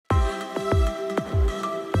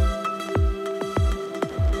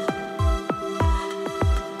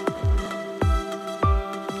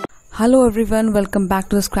Hello everyone, welcome back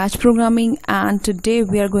to the Scratch Programming, and today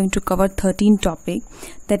we are going to cover 13 topic,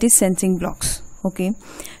 that is sensing blocks. Okay,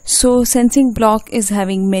 so sensing block is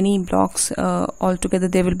having many blocks. Altogether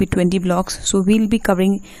there will be 20 blocks, so we'll be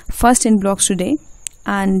covering first in blocks today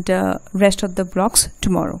and rest of the blocks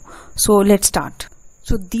tomorrow. So let's start.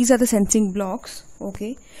 So these are the sensing blocks.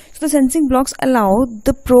 Okay, so the sensing blocks allow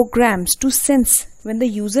the programs to sense when the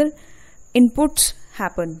user inputs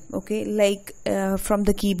happen, okay, like from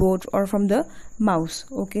the keyboard or from the mouse.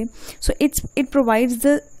 Okay, so it provides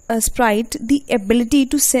the sprite the ability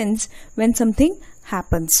to sense when something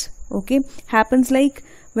happens. Okay, happens like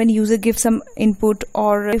when user gives some input,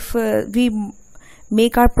 or if we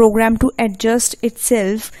make our program to adjust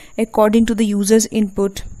itself according to the user's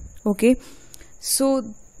input. Okay, so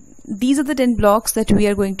these are the 10 blocks that we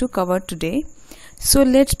are going to cover today. So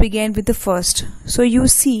let's begin with the first. So you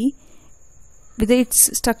see with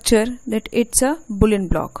its structure that it's a Boolean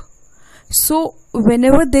block. So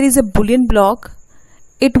whenever there is a Boolean block,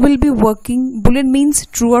 it will be working. Boolean means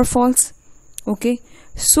true or false. Okay,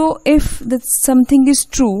 so if something is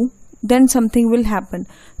true, then something will happen.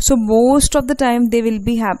 So most of the time they will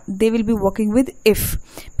be working with if,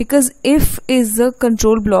 because if is the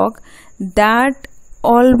control block that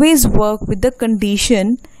always work with the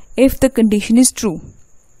condition if the condition is true.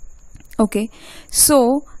 Okay,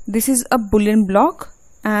 so this is a Boolean block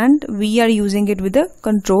and we are using it with a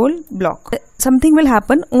control block. Something will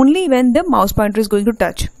happen only when the mouse pointer is going to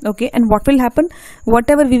touch. Okay, and what will happen?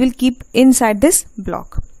 Whatever we will keep inside this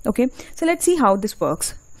block. Okay, so let's see how this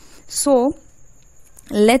works. So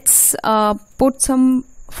let's put some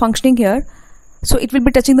functioning here. So it will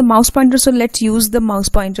be touching the mouse pointer, so let's use the mouse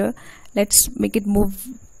pointer. Let's make it move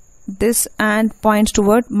this and points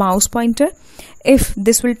toward mouse pointer. If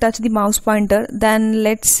this will touch the mouse pointer, then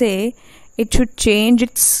let's say it should change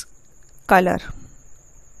its color.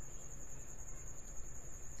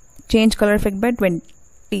 Change color effect by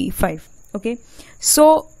 25. Okay,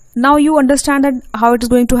 so now you understand that how it is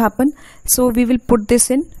going to happen. So we will put this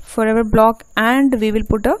in forever block and we will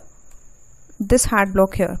put this hat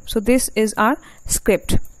block here. So this is our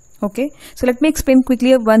script. Okay, so let me explain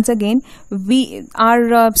quickly once again.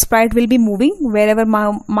 Our sprite will be moving wherever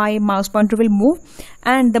my mouse pointer will move,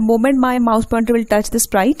 and the moment my mouse pointer will touch the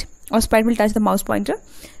sprite, or sprite will touch the mouse pointer,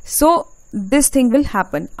 so this thing will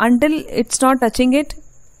happen. Until it's not touching it,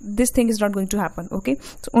 this thing is not going to happen. Okay,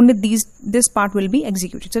 so only this part will be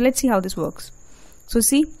executed. So let's see how this works. So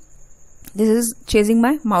see, this is chasing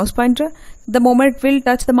my mouse pointer. The moment it will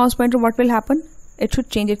touch the mouse pointer, what will happen? It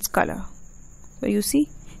should change its color. So you see,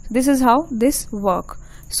 this is how this work.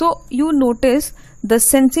 So you notice the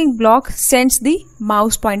sensing block sends the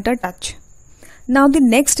mouse pointer touch. Now the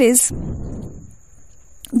next is,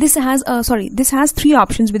 this has 3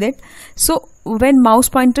 options with it. So when mouse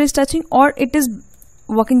pointer is touching, or it is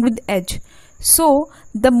working with edge. So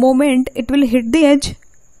the moment it will hit the edge,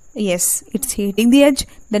 yes, it's hitting the edge,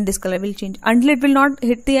 then this color will change. Until it will not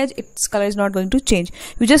hit the edge, its color is not going to change.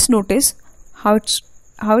 You just notice how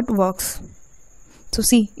it works. So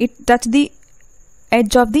see, it touched the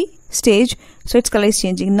edge of the stage, so its color is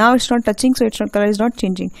changing. Now it's not touching, so its color is not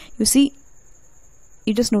changing. You see,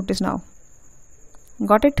 you just notice now.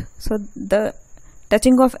 Got it? So the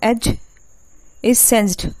touching of edge is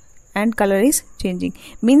sensed and color is changing.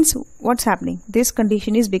 Means what's happening? This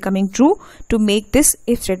condition is becoming true to make this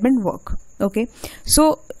if statement work. Okay,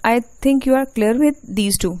 so I think you are clear with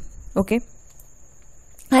these two. Okay,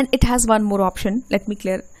 and it has one more option. Let me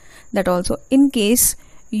clear that also. In case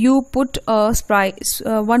you put a sprite,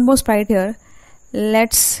 one more sprite here.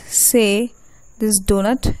 Let's say this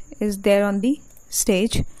donut is there on the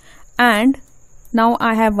stage, and now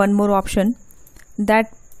I have one more option,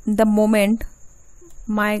 that the moment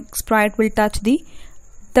my sprite will touch the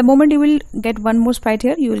moment you will get one more sprite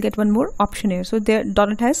here, you will get one more option here. So the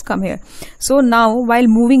donut has come here. So now while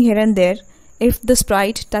moving here and there, if the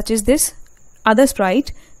sprite touches this other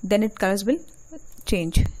sprite, then its colors will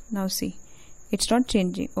change. Now see, it's not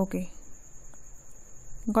changing. Okay,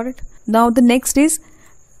 got it? Now the next is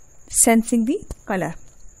sensing the color.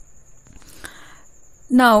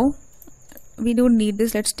 Now we don't need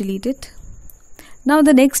this, let's delete it. Now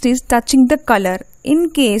the next is touching the color. In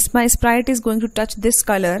case my sprite is going to touch this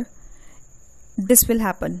color, this will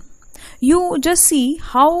happen. You just see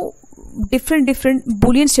how different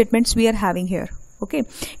Boolean statements we are having here. Okay,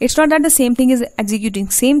 it's not that the same thing is executing.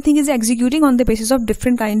 Same thing is executing on the basis of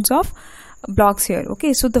different kinds of blocks here.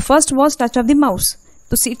 Okay, so the first was touch of the mouse.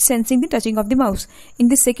 So see, it's sensing the touching of the mouse. In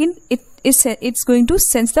the second, it's going to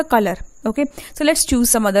sense the color. Okay, so let's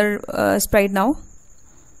choose some other sprite now.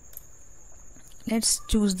 Let's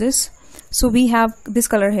choose this. So we have this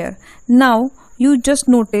color here. Now you just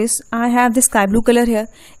notice I have this sky blue color here.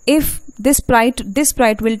 If this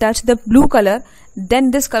sprite will touch the blue color,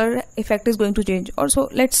 then this color effect is going to change. Also,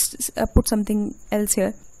 let's put something else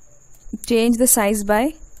here. Change the size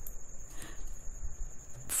by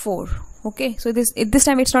 4. Okay, so this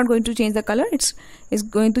time it's not going to change the color, it's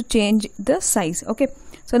going to change the size. Okay,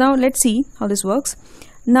 so now let's see how this works.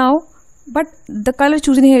 Now, but the color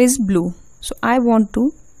chosen here is blue, so I want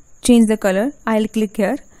to change the color. I'll click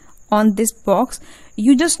here on this box.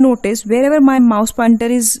 You just notice wherever my mouse pointer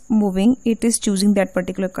is moving, it is choosing that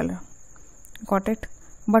particular color. Got it?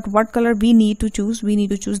 But what color we need to choose? We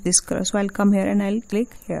need to choose this color. So I'll come here and I'll click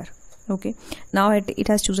here. Okay, now it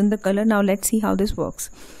has chosen the color. Now let's see how this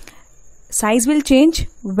works. Size will change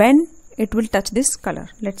when it will touch this color.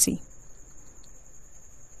 Let's see.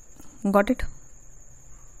 Got it?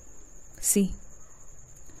 See.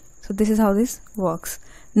 So this is how this works.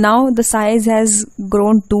 Now the size has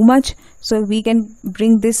grown too much, so we can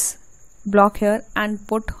bring this block here and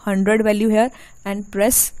put 100 value here and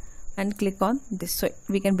press and click on this, so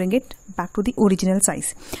we can bring it back to the original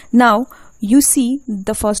size. Now you see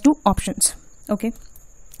the first two options. Okay,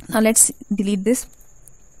 now let's delete this.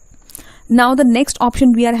 Now the next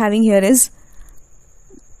option we are having here is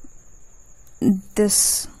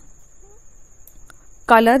this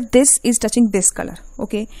color. This is touching this color.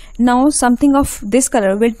 Okay, now something of this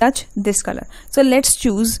color will touch this color. So let's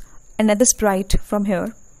choose another sprite from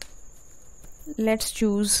here. Let's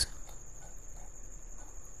choose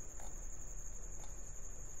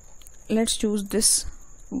this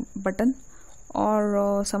button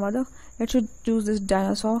or some other. Let's choose this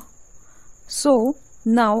dinosaur. So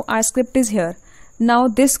now our script is here. Now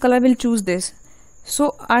this color will choose this.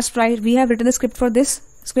 So our sprite, we have written the script for this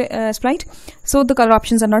sprite. So the color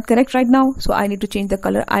options are not correct right now, so I need to change the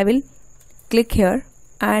color. I will click here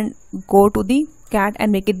and go to the cat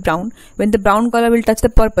and make it brown. When the brown color will touch the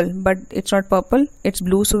purple, but it's not purple, it's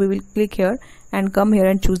blue, so we will click here and come here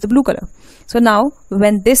and choose the blue color. So now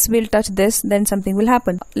when this will touch this, then something will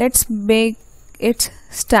happen. Let's make it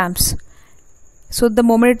stamps. So the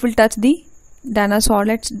moment it will touch the dinosaur,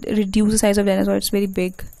 let's reduce the size of dinosaur, it's very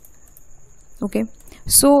big. Okay,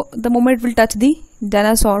 so the moment it will touch the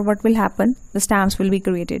dinosaur, what will happen? The stamps will be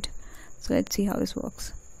created. So let's see how this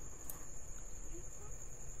works.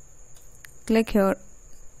 Click here,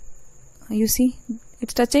 you see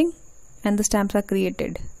it's touching and the stamps are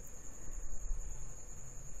created.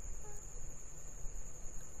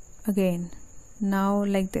 Again, now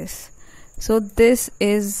like this. So this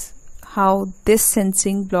is how this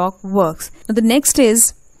sensing block works. Now the next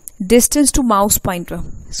is distance to mouse pointer.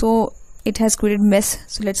 So it has created mess,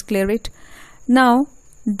 so let's clear it. Now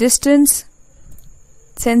distance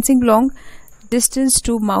sensing block, distance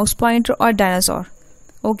to mouse pointer or dinosaur.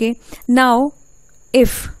 Okay, now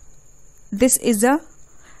if this is a,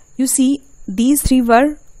 you see these three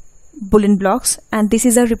were Boolean blocks and this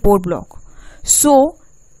is a report block, so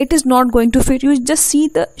it is not going to fit. You just see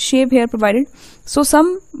the shape here provided, so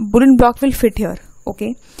some Boolean block will fit here.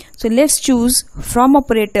 Okay, so let's choose from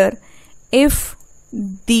operator. If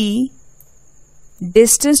the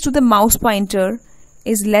distance to the mouse pointer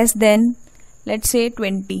is less than, let's say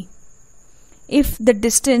 20, if the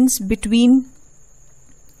distance between,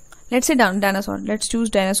 let's say dinosaur, let's choose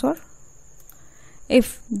dinosaur.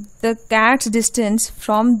 If the cat's distance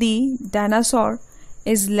from the dinosaur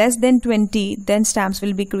is less than 20, then stamps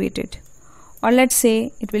will be created. Or let's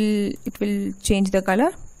say it will change the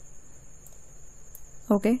color.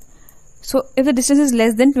 Okay, so if the distance is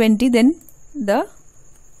less than 20, then the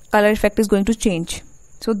color effect is going to change.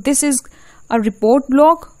 So this is a report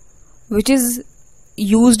block which is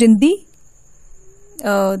used in the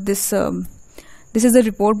this is a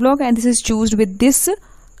report block, and this is chosen with this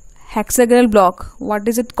hexagonal block. What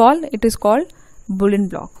is it called? It is called Boolean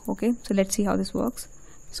block. Okay, so let's see how this works.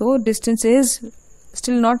 So distance is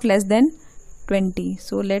still not less than 20,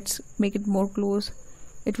 so let's make it more close.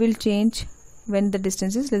 It will change when the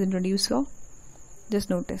distance is less than 20. You saw, just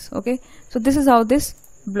notice. Okay, so this is how this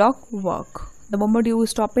block work. The moment you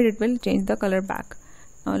stop it, it will change the color back.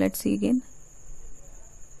 Now let's see again.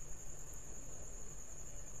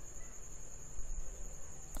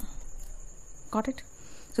 Got it?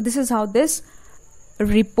 So this is how this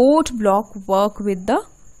report block work with the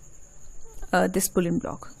this Boolean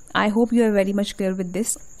block. I hope you are very much clear with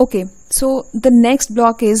this. Okay, so the next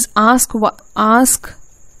block is ask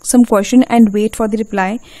some question and wait for the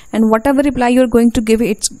reply, and whatever reply you are going to give,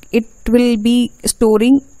 it will be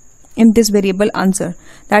storing in this variable answer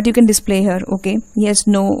that you can display here. Okay, yes,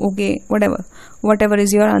 no, okay, whatever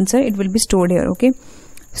is your answer, it will be stored here. Okay,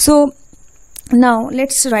 so Now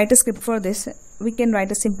let's write a script for this. We can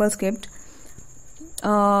write a simple script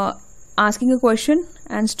asking a question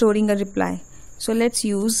and storing a reply. So let's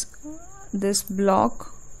use this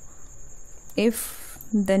block if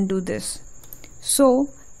then do this. So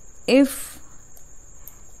if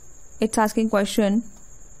it's asking question,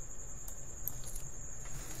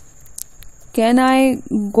 can I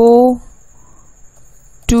go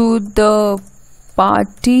to the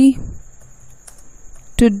party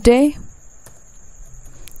today?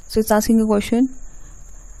 So it's asking a question,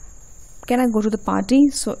 can I go to the party?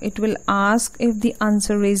 So it will ask if the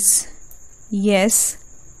answer is yes.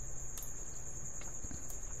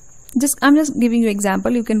 I'm just giving you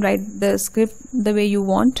example. You can write the script the way you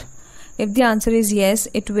want. If the answer is yes,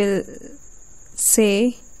 it will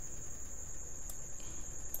say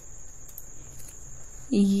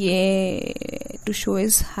yeah to show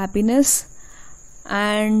his happiness,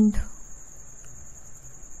 and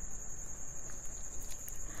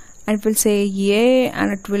it will say yeah,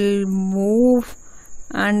 and it will move,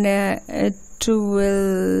 and it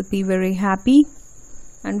will be very happy,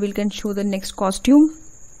 and we can show the next costume.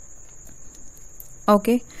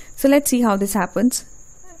 Okay, so let's see how this happens.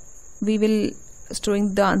 We will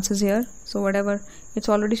storing the answers here. So whatever, it's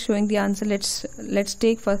already showing the answer. Let's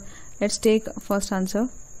take first answer.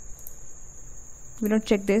 We don't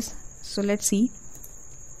check this, so let's see.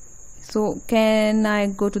 So can I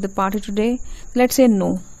go to the party today? Let's say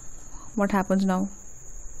no. What happens now?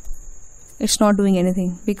 It's not doing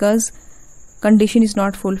anything because condition is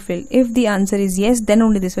not fulfilled. If the answer is yes, then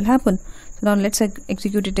only this will happen. So now let's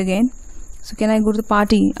execute it again. So can I go to the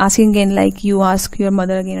party? Asking again, like you ask your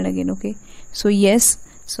mother again and again. Okay, so yes,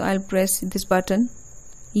 so I'll press this button.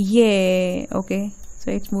 Yeah. Okay, so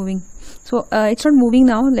it's moving. So it's not moving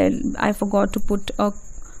now. I forgot to put a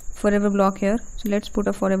forever block here, so let's put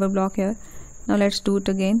a forever block here. Now let's do it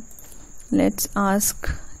again. Let's ask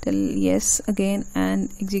till yes again and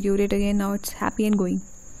execute it again. Now it's happy and going.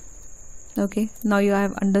 Okay, now you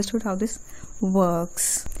have understood how this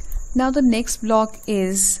works. Now the next block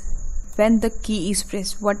is when the key is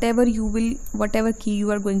pressed. Whatever key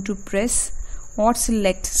you are going to press or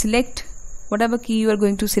select whatever key you are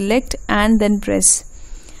going to select and then press,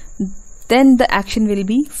 then the action will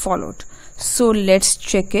be followed. So let's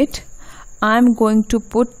check it. I'm going to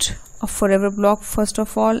put a forever block first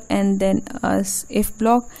of all, and then a if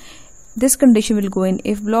block. This condition will go in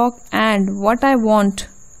if block, and what I want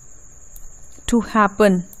to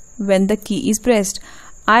happen when the key is pressed,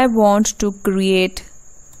 I want to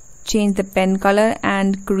change the pen color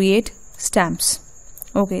and create stamps.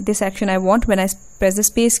 Okay, this action I want when I press the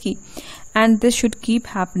space key, and this should keep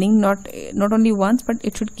happening, not only once, but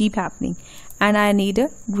it should keep happening. And I need a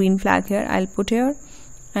green flag here. I'll put here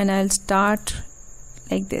and I'll start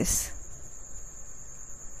like this.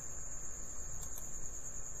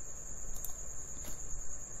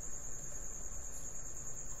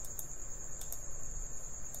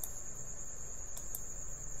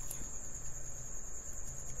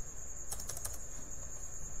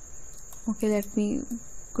 Okay, let me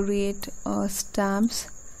create stamps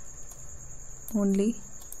only.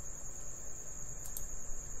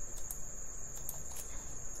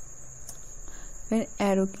 When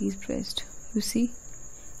arrow key is pressed, you see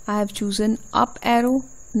I have chosen up arrow.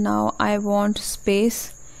 Now I want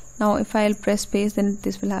space. Now if I'll press space, then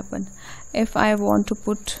this will happen. If I want to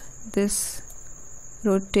put this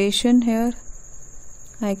rotation here,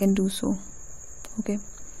 I can do so. Okay,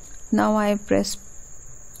 now I press.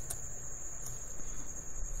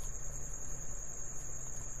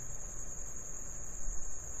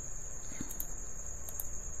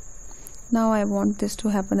 Now I want this to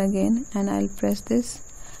happen again, and I'll press this,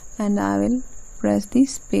 and I will press the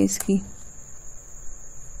space key.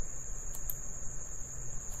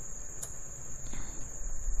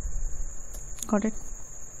 Got it?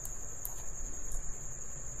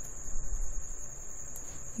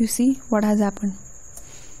 You see what has happened?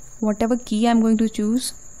 Whatever key I'm going to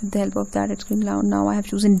choose, with the help of that, it's going down. Now I have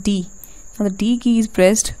chosen D. Now the D key is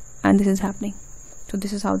pressed, and this is happening. So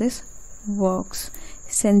this is how this works.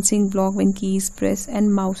 Sensing block when key is pressed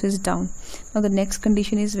and mouse is down. Now the next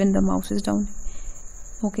condition is when the mouse is down.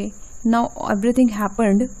 Okay, now everything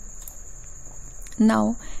happened.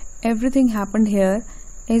 Now everything happened here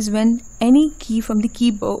is when any key from the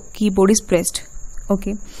keyboard is pressed.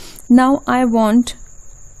 Okay, now I want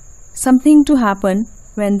something to happen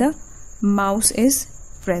when the mouse is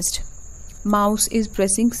pressed. Mouse is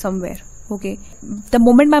pressing somewhere. Okay, the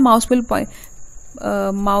moment my mouse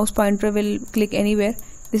pointer will click anywhere,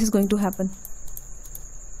 this is going to happen.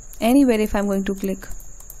 Anywhere if I'm going to click,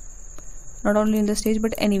 not only in the stage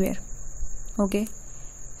but anywhere. Okay,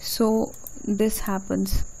 so this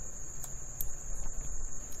happens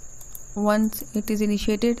once it is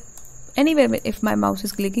initiated. Anywhere if my mouse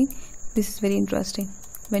is clicking, this is very interesting.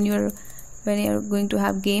 When you're going to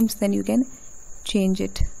have games, then you can change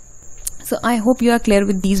it. So I hope you are clear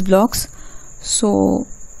with these blocks. So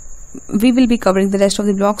we will be covering the rest of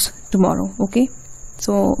the blocks tomorrow. Okay,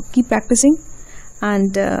 so keep practicing,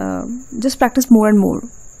 and just practice more and more.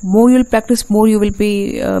 More you'll practice, more you will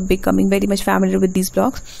be becoming very much familiar with these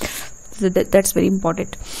blocks. So that's very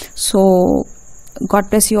important. So God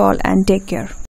bless you all and take care.